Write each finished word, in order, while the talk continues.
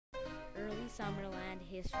Summerland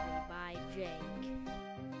History by Jake.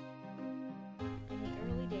 In the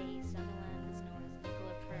early days, Summerland was known as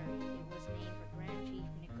Nicola Prairie. It was named for Grand Chief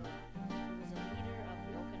Nicola, who was a leader of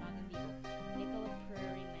the Okanagan people. Nicola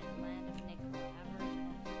Prairie meant land of Nicola.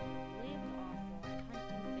 Aboriginal people lived off the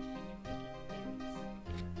hunting, fishing, and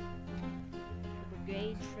picking berries. The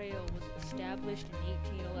Brigade Trail was established in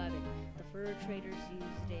 1811. The fur traders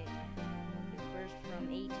used it first from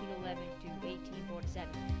 1811 to 1847.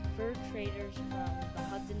 Fur traders from the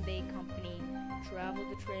Hudson Bay Company traveled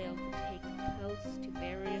the trail to take pelts to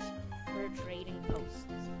various fur trading posts.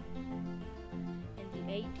 In the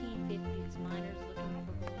 1850s, miners looking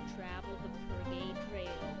for gold traveled the Brigade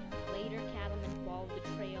Trail. Later, cattlemen followed the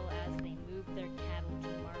trail as they moved their cattle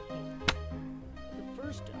to market. The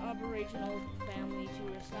first Aboriginal family to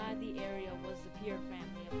reside the area was the Pierre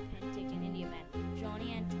family of Penticton, Indian men.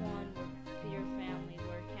 Johnny and Antoine Pierre family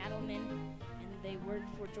were cattlemen, and they worked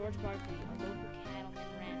for George Barkley, a local cattleman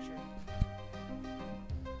rancher.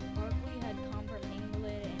 Barkley had come from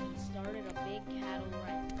England and he started a big cattle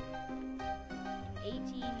ranch. In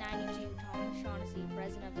 1892, Thomas Shaughnessy,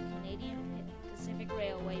 president of the Canadian Pacific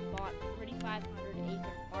Railway, bought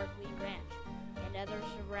 3,500-acre Barkley Ranch and other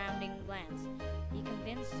surrounding lands. He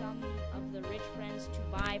convinced some of the rich friends to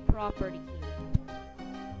buy property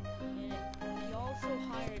here. He also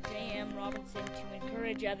hired J.M. Robinson to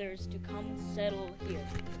encourage others to come settle here.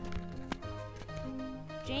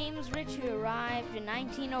 James Ritchie arrived in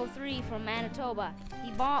 1903 from Manitoba.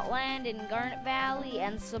 He bought land in Garnet Valley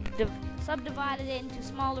and subdivided it into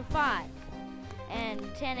smaller 5- and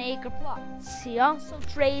 10-acre plots. He also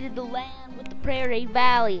traded the land with the Prairie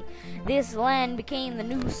Valley. This land became the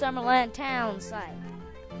new Summerland town site.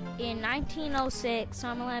 In 1906,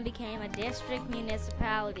 Summerland became a district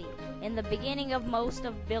municipality. In the beginning of most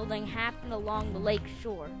of building happened along the lake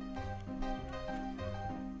shore.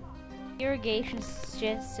 Irrigation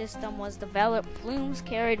system was developed. Flumes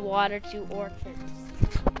carried water to orchards.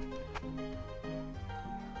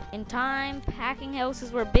 In time, packing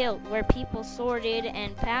houses were built where people sorted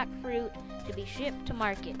and packed fruit to be shipped to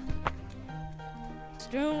market.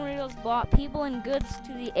 Strewn rails brought people and goods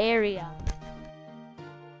to the area.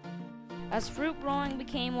 As fruit growing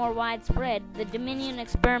became more widespread, the Dominion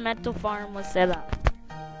Experimental Farm was set up.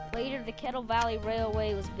 Later, the Kettle Valley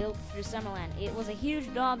Railway was built through Summerland. It was a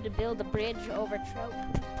huge job to build a bridge over Trout.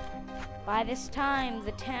 By this time,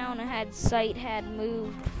 the town site had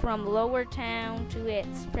moved from Lower Town to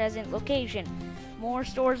its present location. More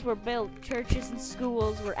stores were built, churches and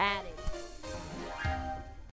schools were added.